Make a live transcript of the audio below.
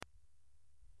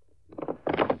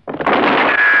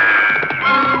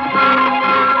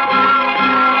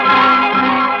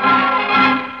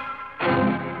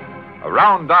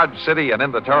Around Dodge City and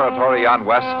in the territory on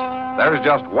West, there's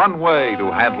just one way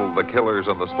to handle the killers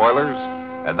and the spoilers,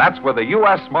 and that's with a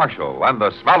U.S. Marshal and the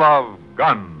smell of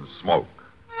gun smoke.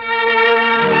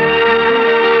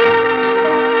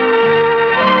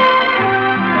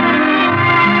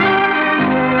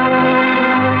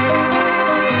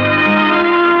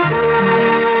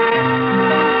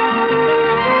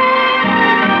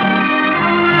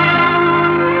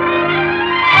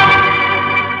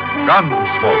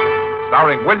 Gunsmoke,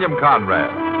 starring William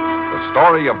Conrad, the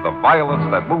story of the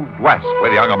violence that moved west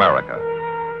with young America,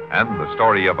 and the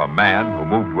story of a man who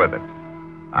moved with it.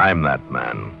 I'm that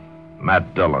man,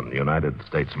 Matt Dillon, United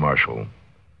States Marshal.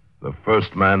 The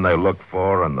first man they look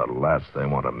for and the last they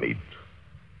want to meet.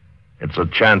 It's a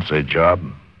chancy job,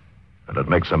 and it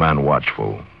makes a man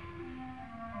watchful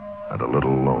and a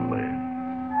little lonely.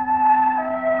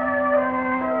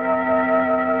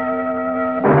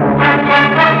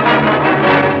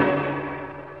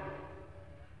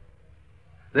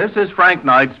 This is Frank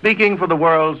Knight speaking for the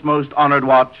world's most honored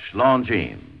watch,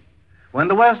 Longines. When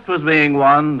the West was being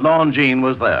won, Longines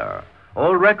was there.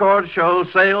 Old records show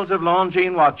sales of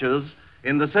Longines watches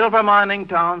in the silver mining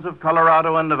towns of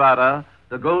Colorado and Nevada,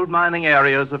 the gold mining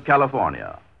areas of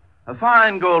California. A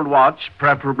fine gold watch,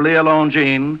 preferably a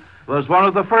Longines, was one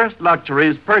of the first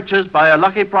luxuries purchased by a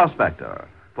lucky prospector.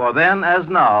 For then, as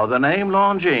now, the name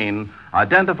Longines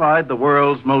identified the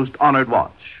world's most honored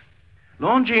watch.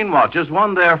 Longines watches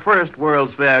won their first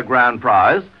World's Fair Grand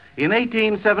Prize in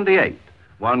 1878,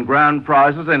 won grand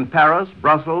prizes in Paris,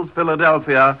 Brussels,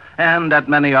 Philadelphia, and at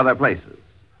many other places.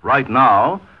 Right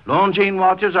now, Longines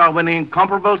watches are winning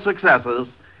comparable successes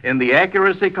in the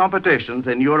accuracy competitions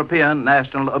in European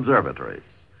national observatories.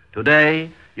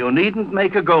 Today, you needn't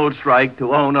make a gold strike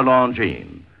to own a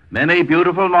Longines. Many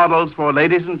beautiful models for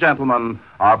ladies and gentlemen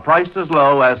are priced as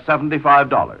low as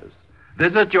 $75.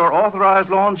 Visit your authorized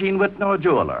Longines Whitney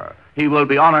jeweler. He will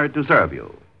be honored to serve you.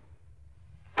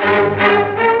 There's a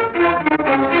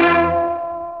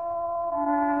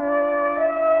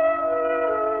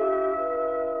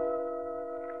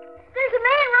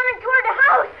man running toward the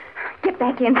house. Get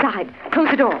back inside. Close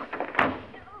the door.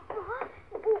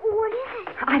 What is it?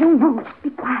 I don't know. Be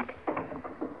quiet.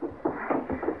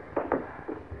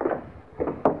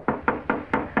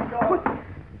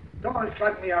 Don't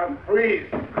shut me out, please.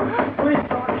 Please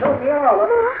don't shut me out.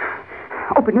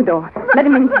 Open the door. Let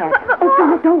him in, Pat. Open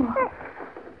the door.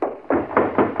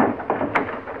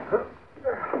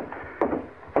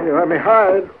 You let me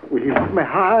hide. Will you let me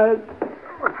hide?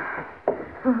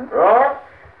 Rock?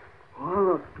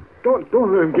 Oh, don't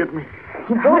let him get me.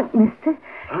 You hurt, mister.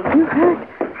 You hurt.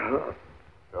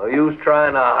 No use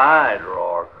trying to hide,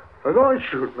 Rourke. Don't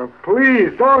shoot me,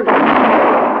 please. Don't.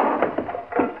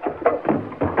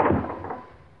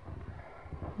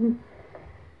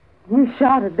 You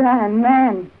shot a dying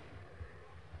man.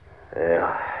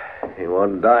 Yeah, he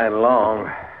wasn't dying long.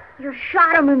 You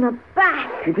shot him in the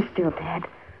back. He was still dead.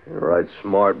 You're a right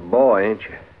smart boy, ain't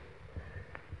you?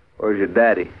 Where's your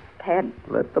daddy? Tad.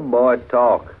 Let the boy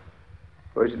talk.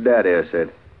 Where's your daddy, I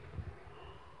said?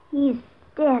 He's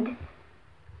dead.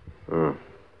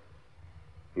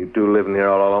 You two living here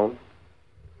all alone?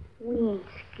 We ain't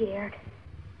scared.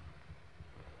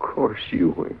 Of course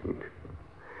you ain't.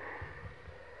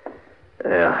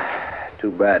 Yeah,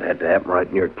 too bad it had to happen right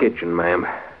in your kitchen, ma'am.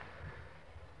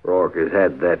 Rourke has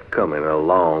had that coming a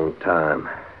long time.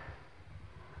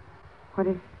 What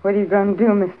are you going to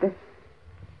do, mister?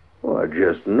 Well,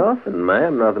 just nothing,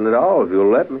 ma'am. Nothing at all, if you'll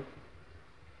let me.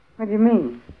 What do you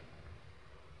mean?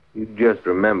 You just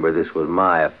remember this was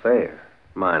my affair,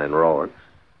 mine and Rourke's.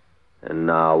 And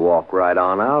now walk right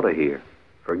on out of here.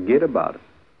 Forget about it.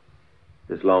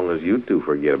 As long as you two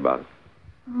forget about it.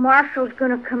 Marshall's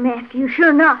gonna come after you,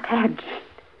 sure enough. Tad.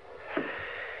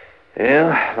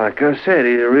 Yeah, like I said,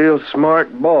 he's a real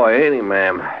smart boy, ain't he,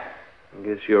 ma'am? I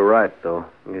guess you're right, though.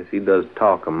 I guess he does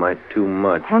talk a mite too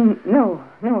much. No,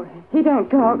 he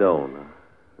don't talk. Don't.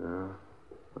 I'm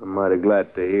mighty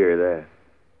glad to hear that.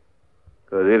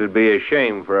 Because it'd be a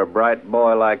shame for a bright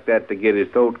boy like that to get his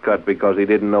throat cut because he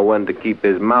didn't know when to keep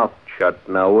his mouth shut,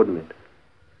 now wouldn't it?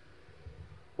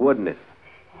 Wouldn't it?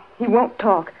 He won't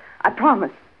talk. I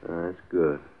promise. That's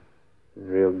good.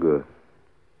 Real good.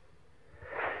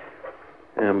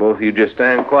 And both of you just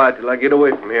stand quiet till I get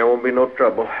away from here. Won't be no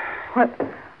trouble.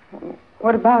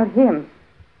 What about him?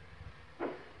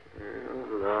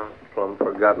 No, plumb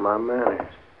forgot my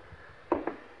manners.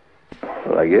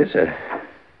 Well, I guess I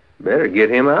better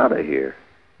get him out of here.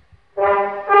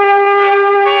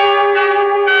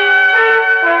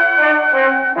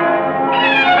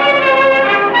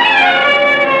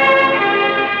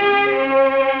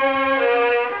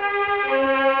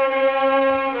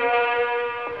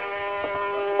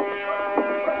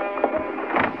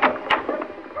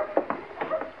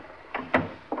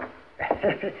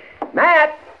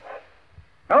 Matt!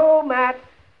 Oh, Matt!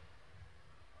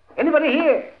 Anybody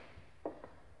here?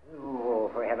 Oh,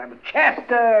 for heaven's sake.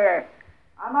 Chester!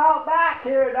 I'm out back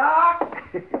here, Doc.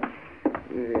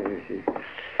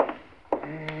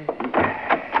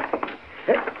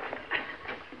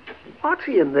 What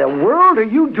in the world are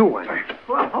you doing?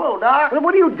 Well, hello, Doc.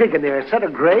 What are you digging there? A set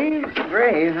of graves?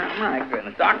 Graves? My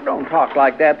goodness, Doc, don't talk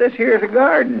like that. This here's a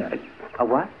garden. A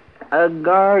what? A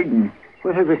garden.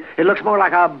 Well, it looks more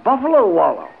like a buffalo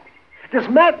wallow. Does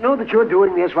Matt know that you're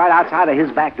doing this right outside of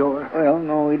his back door? Well,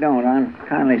 no, we don't. I'm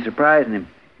kindly surprising him.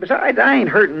 Besides, I ain't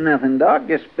hurting nothing, Doc.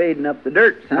 Just spading up the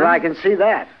dirt, son. Well, I can see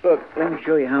that. Look, let me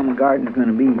show you how my garden's going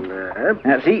to be.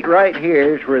 Now, see, right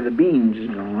here is where the beans is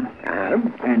going.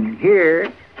 And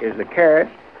here is the carrot.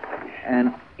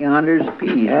 And yonder's the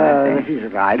peas.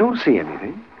 I don't see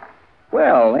anything.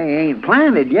 Well, they ain't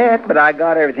planted yet, but I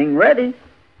got everything ready.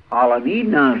 All I need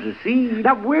now is the seed.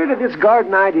 Now, where did this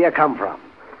garden idea come from?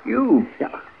 You.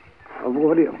 Yeah.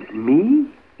 What do you... Me?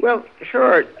 Well,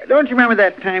 sure. Don't you remember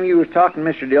that time you was talking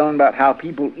to Mr. Dillon about how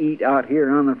people eat out here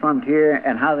on the frontier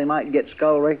and how they might get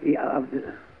scullery? Yeah,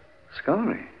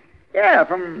 scullery? Yeah,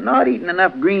 from not eating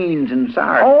enough greens and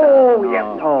sour Oh, stuff.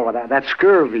 yeah. Oh, that's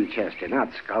scurvy, Chester, not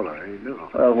scullery, no.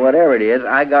 Well, whatever it is,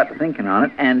 I got to thinking on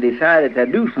it and decided to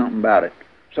do something about it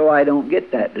so I don't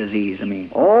get that disease,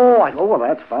 Oh, well,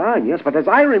 that's fine, yes. But as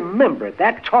I remember it,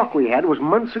 that talk we had was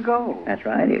months ago. That's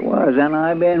right, it was. And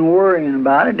I've been worrying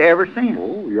about it ever since.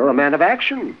 Oh, you're a man of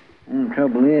action. The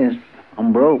trouble is,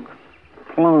 I'm broke.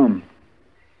 Plumb.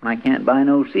 I can't buy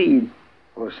no seed.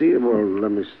 Well,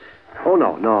 let me... Oh,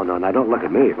 no, now don't look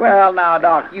at me. Well, now,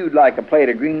 Doc, you'd like a plate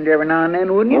of greens every now and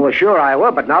then, wouldn't you? Oh, well, sure I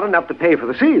will, but not enough to pay for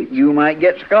the seeds. You might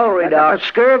get scullery, Doc.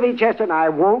 Scurvy, Chester, and I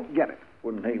won't get it.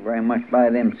 Wouldn't take very much to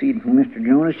buy them seeds from Mr.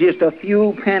 Jonas. Just a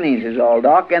few pennies is all,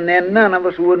 Doc, and then none of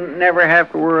us wouldn't never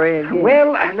have to worry again.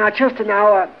 Well, now, Chester,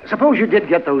 suppose you did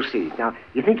get those seeds. Now,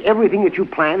 you think everything that you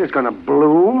plant is going to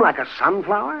bloom like a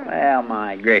sunflower? Well,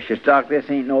 my gracious, Doc, this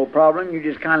ain't no problem. You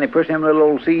just kindly push them little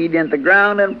old seed into the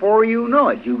ground, and before you know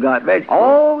it, you got vegetables.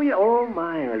 Oh, yeah, oh,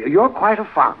 my. You're quite a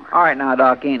farmer. All right, now,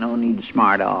 Doc, ain't no need to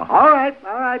smart off. All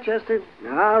right, Chester.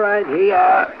 All right,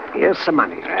 here's some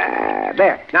money.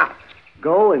 There, now.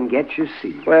 Go and get your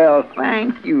seed. Well,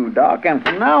 thank you, Doc. And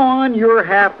from now on, you're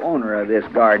half owner of this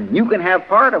garden. You can have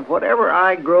part of whatever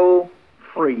I grow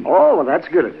free. Oh, well, that's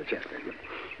good of you, Chester.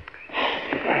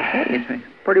 Hey, it's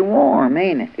pretty warm,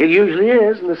 ain't it? It usually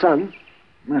is in the sun.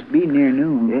 Must be near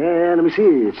noon. Yeah, let me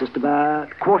see. It's just about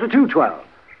 12:45.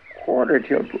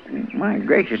 12:45. My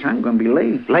gracious, I'm going to be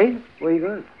late. Late? Where are you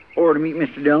going? Or to meet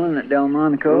Mr. Dillon at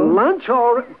Delmonico. Lunch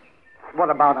or...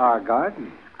 What about our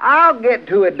garden? I'll get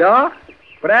to it, Doc.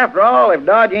 But after all, if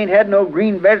Dodge ain't had no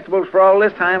green vegetables for all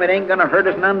this time, it ain't gonna hurt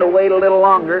us none to wait a little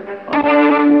longer.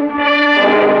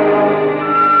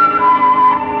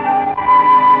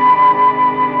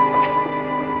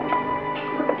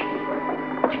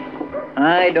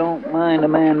 I don't mind a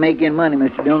man making money,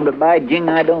 Mr. Dillon, but by jing,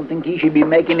 I don't think he should be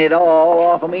making it all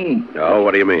off of me. Oh,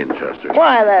 what do you mean, Chester?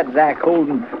 Why, that Zach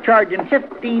Holden charging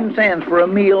 15 cents for a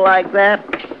meal like that.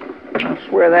 I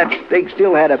swear that steak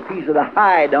still had a piece of the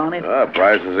hide on it.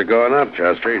 Prices are going up,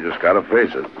 Chester. You just gotta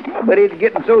face it. But it's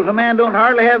getting so the man don't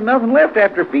hardly have nothing left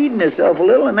after feeding himself a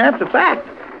little, and that's a fact.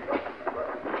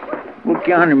 Look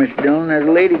yonder, Mr. Dillon. There's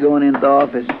a lady going into the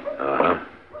office. Uh-huh.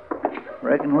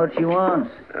 Reckon what she wants.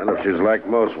 And if she's like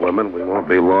most women, we won't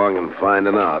be long in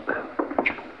finding out.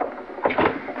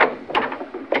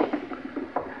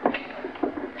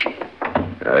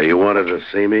 You wanted to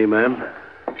see me, ma'am?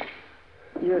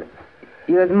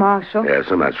 You're the marshal? Yes,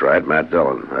 and that's right, Matt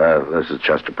Dillon. This is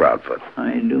Chester Proudfoot. How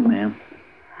do you do, ma'am?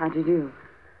 How do you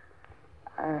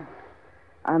do?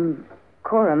 I'm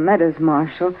Cora Meadows,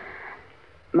 Marshal.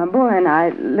 My boy and I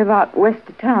live out west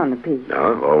of town a piece.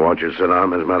 No? Well, won't you sit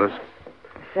down, Miss Meadows?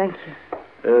 Thank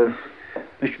you.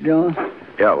 Mr. Dillon?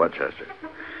 Yeah, what, Chester?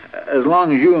 As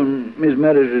long as you and Miss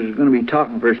Meadows is going to be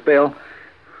talking for a spell,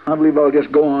 I believe I'll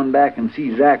just go on back and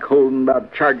see Zach Holden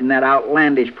about charging that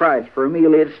outlandish price for a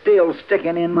meal. It's still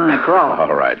sticking in my craw.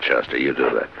 All right, Chester, you do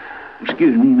that.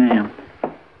 Excuse me, ma'am.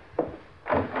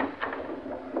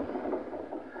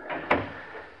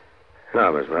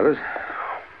 Now, Miss Meadows.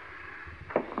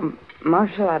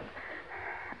 Marshal,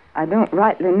 I don't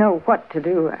rightly know what to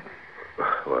do.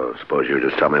 Well, suppose you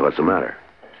just tell me what's the matter.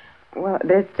 Well,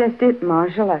 that's just it,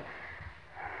 Marshal.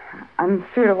 I'm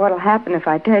afraid of what'll happen if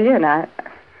I tell you, and I'm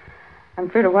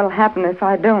afraid of what'll happen if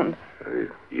I don't.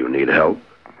 You need help?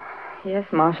 Yes,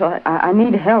 Marshal. I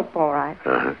need help, all right.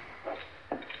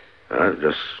 Uh-huh.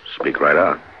 Just speak right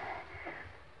out.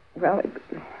 Well,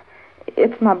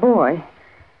 it's my boy.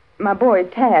 My boy,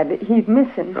 Tad, he's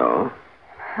missing. Oh?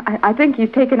 I think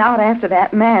he's taken out after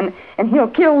that man, and he'll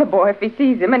kill the boy if he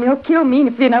sees him, and he'll kill me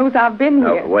if he knows I've been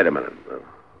here. Now, wait a minute.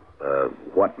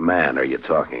 What man are you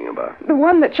talking about? The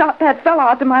one that shot that fellow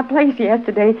out to my place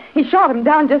yesterday. He shot him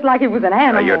down just like he was an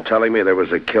animal. Now, you're telling me there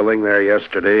was a killing there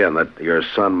yesterday and that your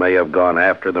son may have gone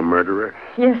after the murderer?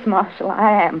 Yes, Marshal,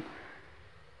 I am.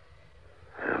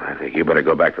 Well, I think you better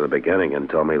go back to the beginning and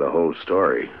tell me the whole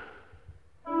story.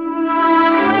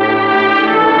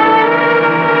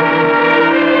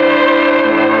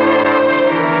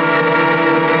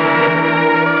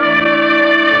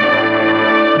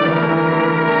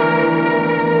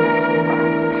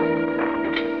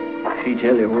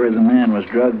 Tell you where the man was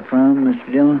drugged from,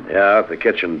 Mr. Dillon? Yeah, out the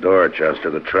kitchen door, Chester.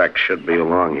 The track should be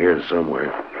along here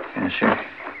somewhere. Yes, sir.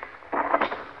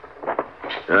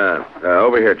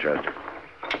 Over here, Chester.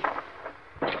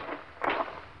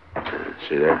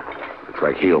 See there? Looks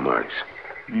like heel marks.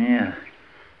 Yeah.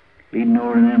 Leading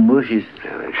over to them bushes.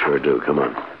 Yeah, they sure do. Come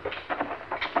on.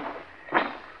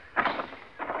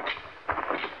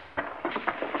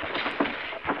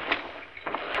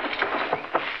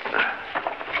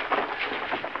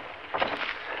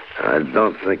 I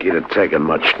don't think he'd have taken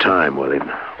much time with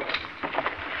him.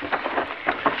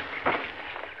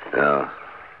 Oh.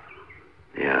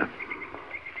 Yeah.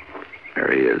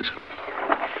 There he is.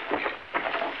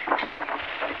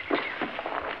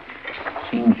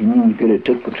 Seems to me you could have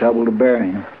took the trouble to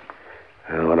bury him.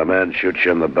 Well, when a man shoots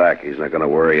you in the back, he's not going to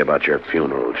worry about your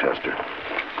funeral, Chester.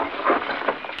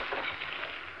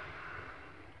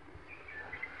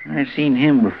 I've seen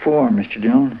him before, Mr.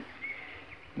 Dillon.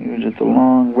 He was at the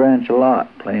Long Branch a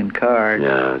lot, playing cards.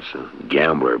 Yeah, it's a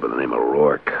gambler by the name of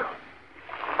Rourke.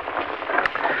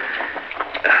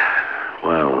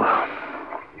 Well,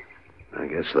 I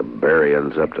guess the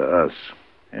burying's up to us.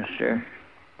 Yes, sir.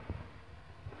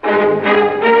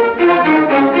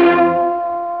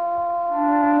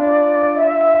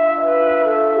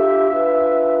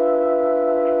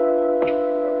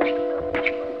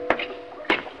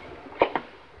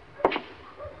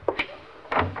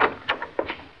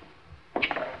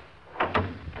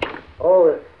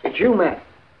 It's you, Matt.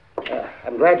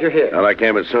 I'm glad you're here. Well, I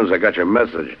came as soon as I got your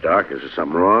message, Doc. Is there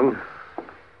something wrong?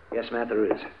 Yes, Matt, there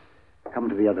is. Come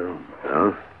to the other room.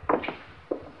 No?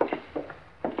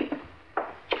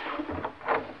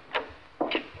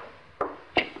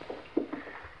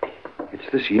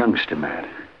 It's this youngster, Matt.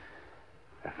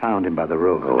 I found him by the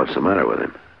road. Oh, what's the matter with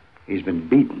him? He's been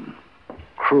beaten.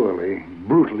 Cruelly,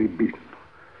 brutally beaten.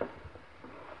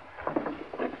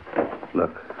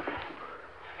 Look.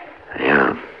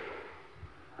 Yeah.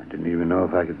 I didn't even know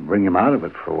if I could bring him out of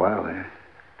it for a while there.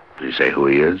 Did he say who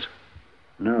he is?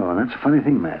 No, and that's the funny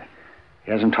thing, Matt.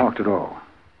 He hasn't talked at all.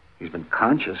 He's been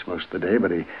conscious most of the day,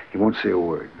 but he won't say a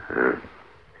word.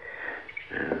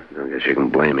 Yeah, I guess you can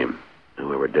blame him.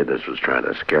 Whoever did this was trying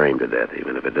to scare him to death,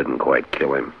 even if it didn't quite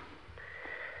kill him.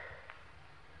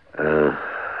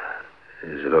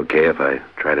 Is it okay if I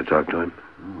try to talk to him?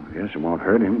 Oh, I guess it won't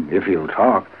hurt him, if he'll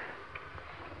talk.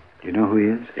 Do you know who he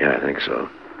is? Yeah, I think so.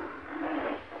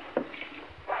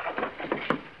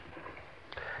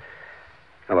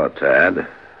 Hello, Tad.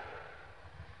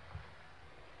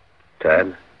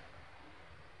 Tad?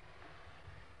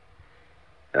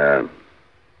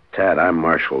 Tad, I'm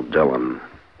Marshal Dillon.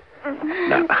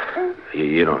 Now,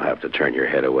 you don't have to turn your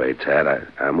head away, Tad.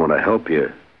 I want to help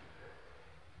you.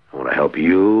 I want to help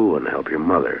you and help your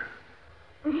mother.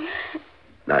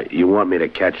 Now, you want me to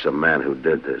catch the man who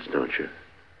did this, don't you?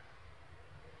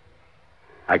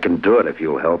 I can do it if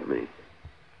you'll help me.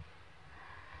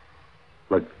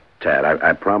 Look, Tad,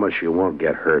 I promise you won't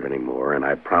get hurt anymore, and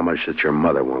I promise that your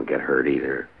mother won't get hurt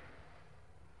either.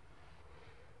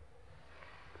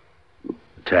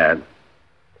 Tad,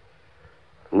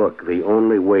 look, the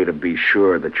only way to be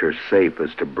sure that you're safe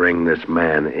is to bring this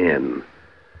man in.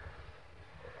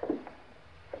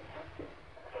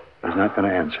 He's not going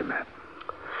to answer, Matt.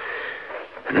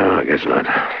 No, I guess not.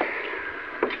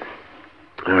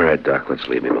 All right, Doc, let's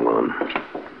leave him alone.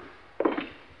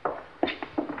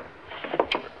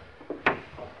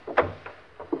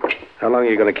 How long are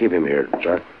you going to keep him here,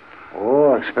 Doc?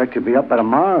 Oh, I expect he'll be up by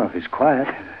tomorrow if he's quiet.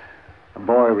 The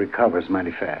boy recovers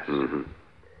mighty fast. Mm-hmm.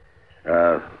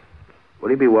 Would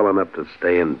he be well enough to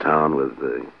stay in town with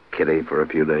Kitty for a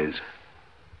few days?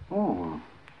 Oh, well,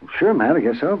 sure, Matt, I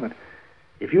guess so, but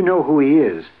if you know who he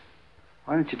is,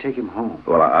 why don't you take him home?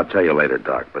 Well, I'll tell you later,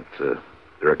 Doc, but there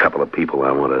are a couple of people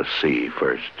I want to see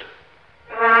first.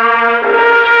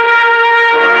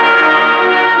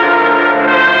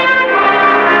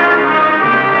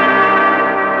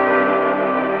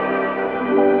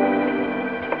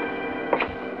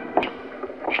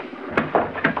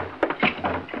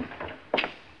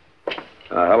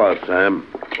 Sam.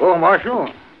 Oh,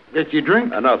 Marshal. Get you a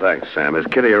drink? No, thanks, Sam. Is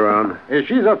Kitty around? Yeah,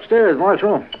 she's upstairs,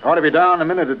 Marshal. Ought to be down in a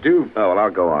minute or two. Oh, well, I'll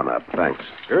go on up. Thanks.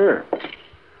 Sure.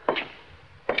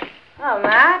 Oh,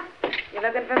 Matt, you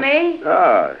looking for me?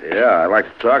 Oh, yeah, I'd like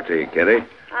to talk to you, Kitty.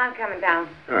 I'm coming down.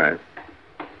 All right.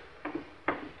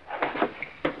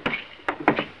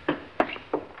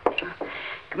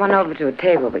 Come on over to a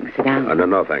table. We can sit down.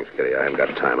 No, thanks, Kitty. I haven't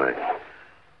got time. I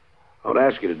want to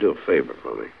ask you to do a favor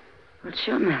for me. Well,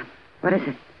 sure, Matt. What is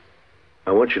it?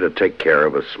 I want you to take care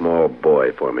of a small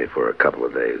boy for me for a couple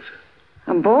of days.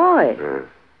 A boy?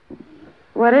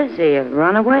 What is he, a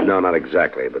runaway? No, not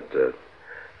exactly, but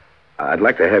I'd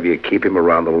like to have you keep him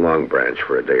around the Long Branch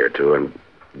for a day or two and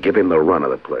give him the run of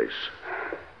the place.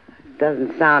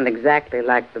 Doesn't sound exactly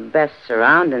like the best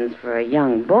surroundings for a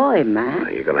young boy,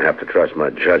 Matt. You're going to have to trust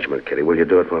my judgment, Kitty. Will you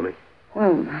do it for me?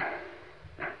 Well,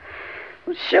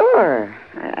 sure.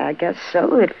 I guess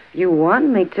so, if you want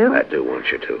me to. I do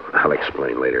want you to. I'll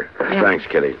explain later. Yeah. Thanks,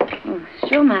 Kitty. Oh,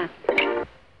 sure, Matt.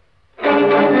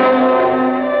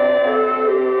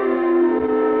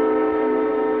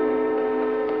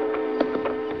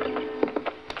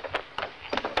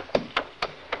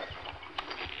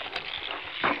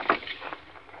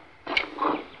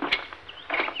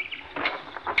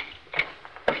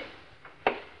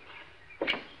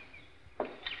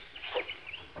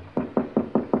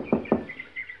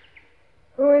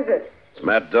 Who is it? It's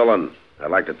Matt Dillon.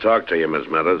 I'd like to talk to you, Miss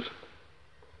Meadows.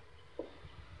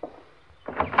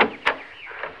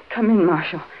 Come in,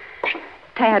 Marshal.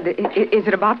 Tad, is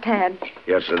it about Tad?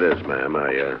 Yes, it is, ma'am.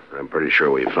 I'm pretty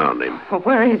sure we found him. Well,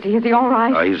 where is he? Is he all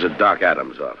right? He's at Doc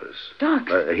Adams' office. Doc?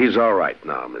 He's all right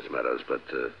now, Miss Meadows, but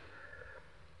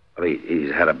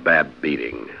he's had a bad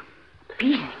beating.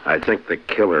 Beating? I think the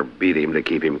killer beat him to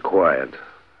keep him quiet.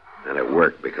 And it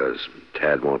worked because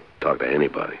Tad won't talk to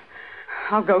anybody.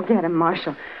 I'll go get him,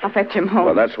 Marshal. I'll fetch him home.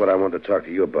 Well, that's what I wanted to talk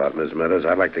to you about, Miss Meadows.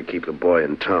 I'd like to keep the boy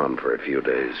in town for a few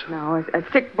days. No, a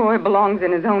sick boy belongs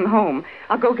in his own home.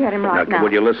 I'll go get him right now.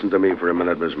 Will you listen to me for a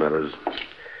minute, Miss Meadows?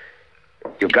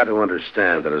 You've got to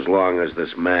understand that as long as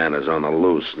this man is on the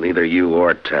loose, neither you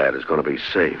or Tad is going to be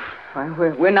safe. Well,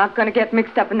 we're not going to get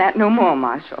mixed up in that no more,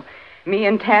 Marshal. Me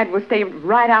and Tad will stay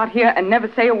right out here and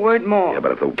never say a word more. Yeah,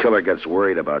 but if the killer gets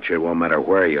worried about you, it won't matter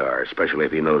where you are, especially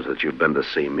if he knows that you've been to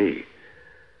see me.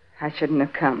 I shouldn't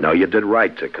have come. No, you did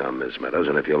right to come, Miss Meadows,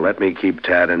 and if you'll let me keep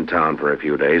Tad in town for a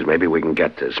few days, maybe we can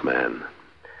get this man.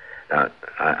 Now,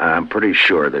 I'm pretty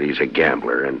sure that he's a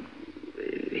gambler, and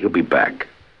he'll be back.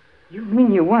 You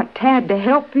mean you want Tad to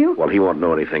help you? Well, he won't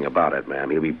know anything about it,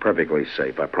 ma'am. He'll be perfectly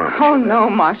safe, I promise Oh, you that. no,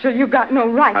 Marshal, you've got no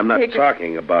right I'm to not take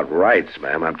talking about rights,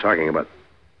 ma'am. I'm talking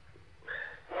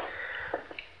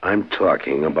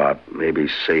about maybe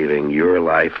saving your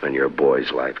life and your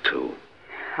boy's life, too.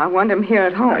 I want him here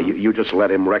at home. Now, you just let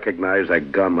him recognize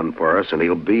that gunman for us, and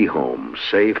he'll be home,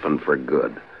 safe and for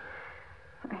good.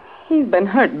 He's been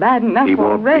hurt bad enough He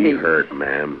won't already. be hurt,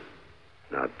 ma'am.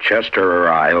 Now, Chester or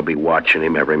I will be watching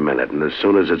him every minute, and as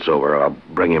soon as it's over, I'll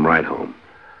bring him right home.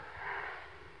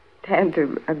 Tad's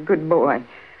a good boy.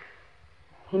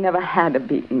 He never had a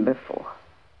beating before.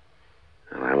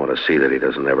 And I want to see that he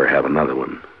doesn't ever have another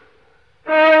one.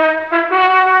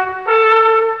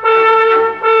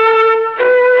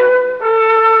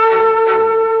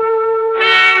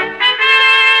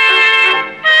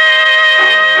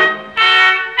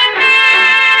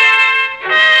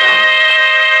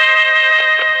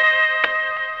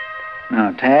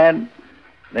 Now, Tad,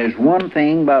 there's one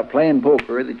thing about playing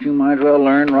poker that you might as well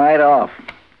learn right off.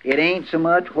 It ain't so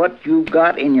much what you've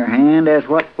got in your hand as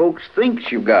what folks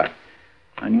thinks you've got.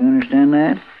 And you understand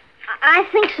that? I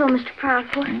think so, Mr.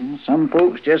 Proudfoot. Some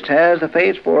folks just has the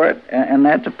face for it, and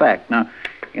that's a fact. Now,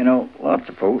 you know, lots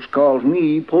of folks calls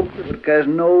me poker because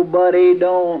nobody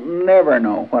don't never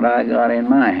know what I got in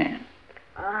my hand.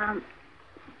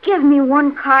 Give me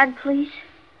one card, please.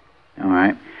 All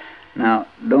right. Now,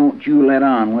 don't you let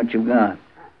on what you've got.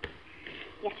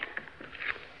 Yes,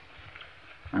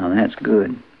 sir. Now, that's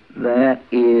good. That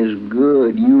is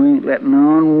good. You ain't letting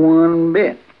on one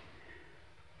bit.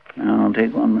 Now, I'll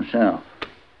take one myself.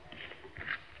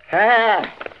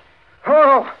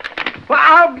 Oh,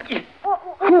 well,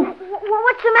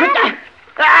 What's the matter?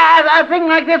 a thing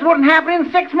like this wouldn't happen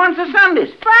in 6 months of Sundays.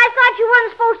 But I thought you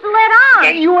weren't supposed to let on.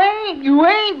 Yeah,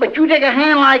 you ain't, but you take a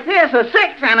hand like this, a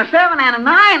 6 and a 7 and a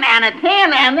 9 and a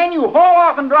 10, and then you haul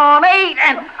off and draw an 8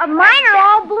 and... Mine are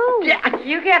all blue.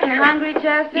 You getting hungry,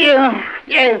 Chester?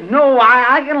 No,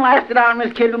 I can last it out,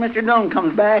 Miss Kid, till Mr. Dunn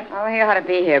comes back. Oh, he ought to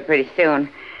be here pretty soon.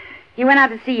 He went out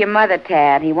to see your mother,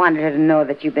 Tad. He wanted her to know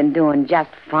that you've been doing just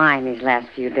fine these last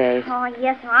few days. Oh,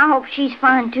 yes, I hope she's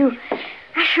fine, too.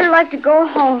 I sure like to go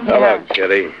home. Hello,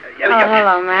 Kitty. Oh,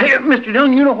 hello, Matt. Here, Mr.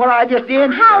 Dillon, you know what I just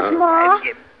did? How's Ma?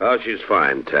 Oh, she's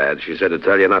fine, Tad. She said to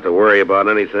tell you not to worry about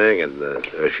anything, and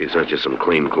she sent you some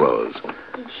clean clothes.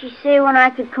 Did she say when I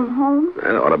could come home?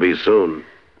 That ought to be soon.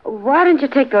 Why don't you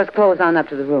take those clothes on up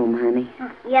to the room, honey?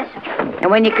 Yes, sir. And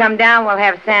when you come down, we'll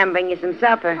have Sam bring you some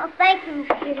supper. Oh, thank you, Miss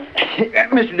Kitty.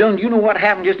 Mr. Dillon, you know what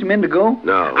happened just a minute ago?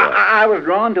 No. I was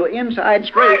drawn to an inside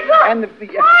straight, and the...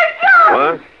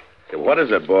 What? What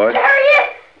is it, boy? There he is!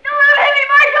 Don't let him hit me,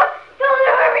 Marshal! Don't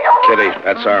let him hit me no more! Kitty,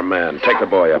 that's our man. Take the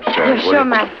boy upstairs, will Sure, you?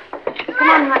 Matt. Come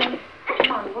on, honey.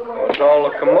 Come on, we'll go. What's all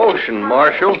the commotion,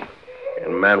 Marshal? Can a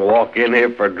man walk in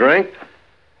here for a drink?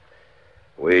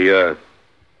 We,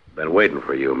 been waiting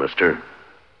for you, mister.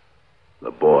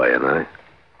 The boy and I.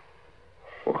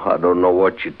 Well, I don't know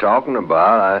what you're talking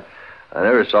about. I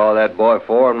never saw that boy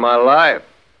before in my life.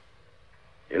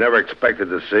 You never expected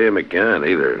to see him again,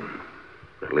 either.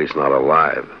 At least not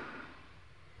alive.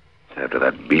 After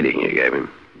that beating you gave him.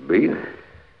 Beating?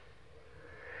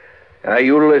 Now,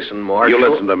 you listen, Marshal. You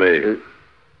listen to me.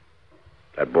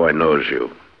 That boy knows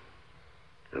you.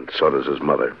 And so does his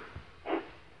mother.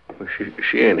 Well,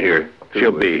 she ain't here.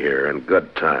 She'll be here in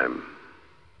good time.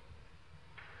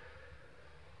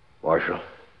 Marshal,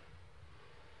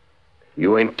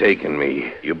 you ain't taking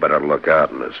me. You better look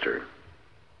out, mister.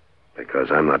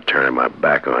 Because I'm not turning my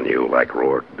back on you like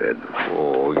Rourke did.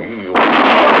 Oh, you...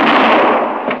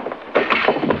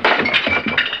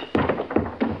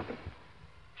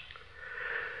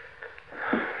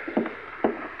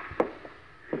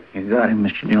 You got him,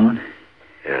 Mr. Dillon.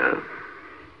 Yeah.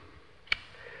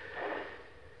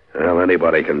 Well,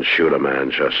 anybody can shoot a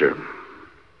man, Chester.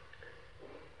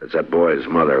 It's that boy's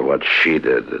mother, what she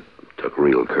did, that took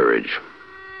real courage.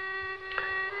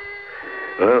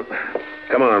 Well,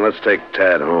 come on, let's take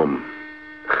Tad home.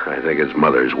 I think his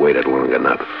mother's waited long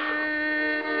enough.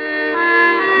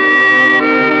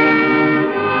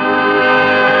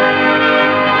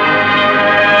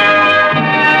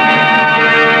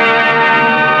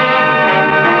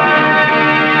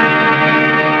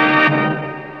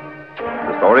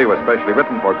 The story was specially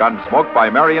written for Gunsmoke by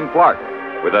Marion Clark,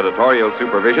 with editorial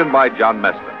supervision by John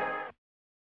Meston.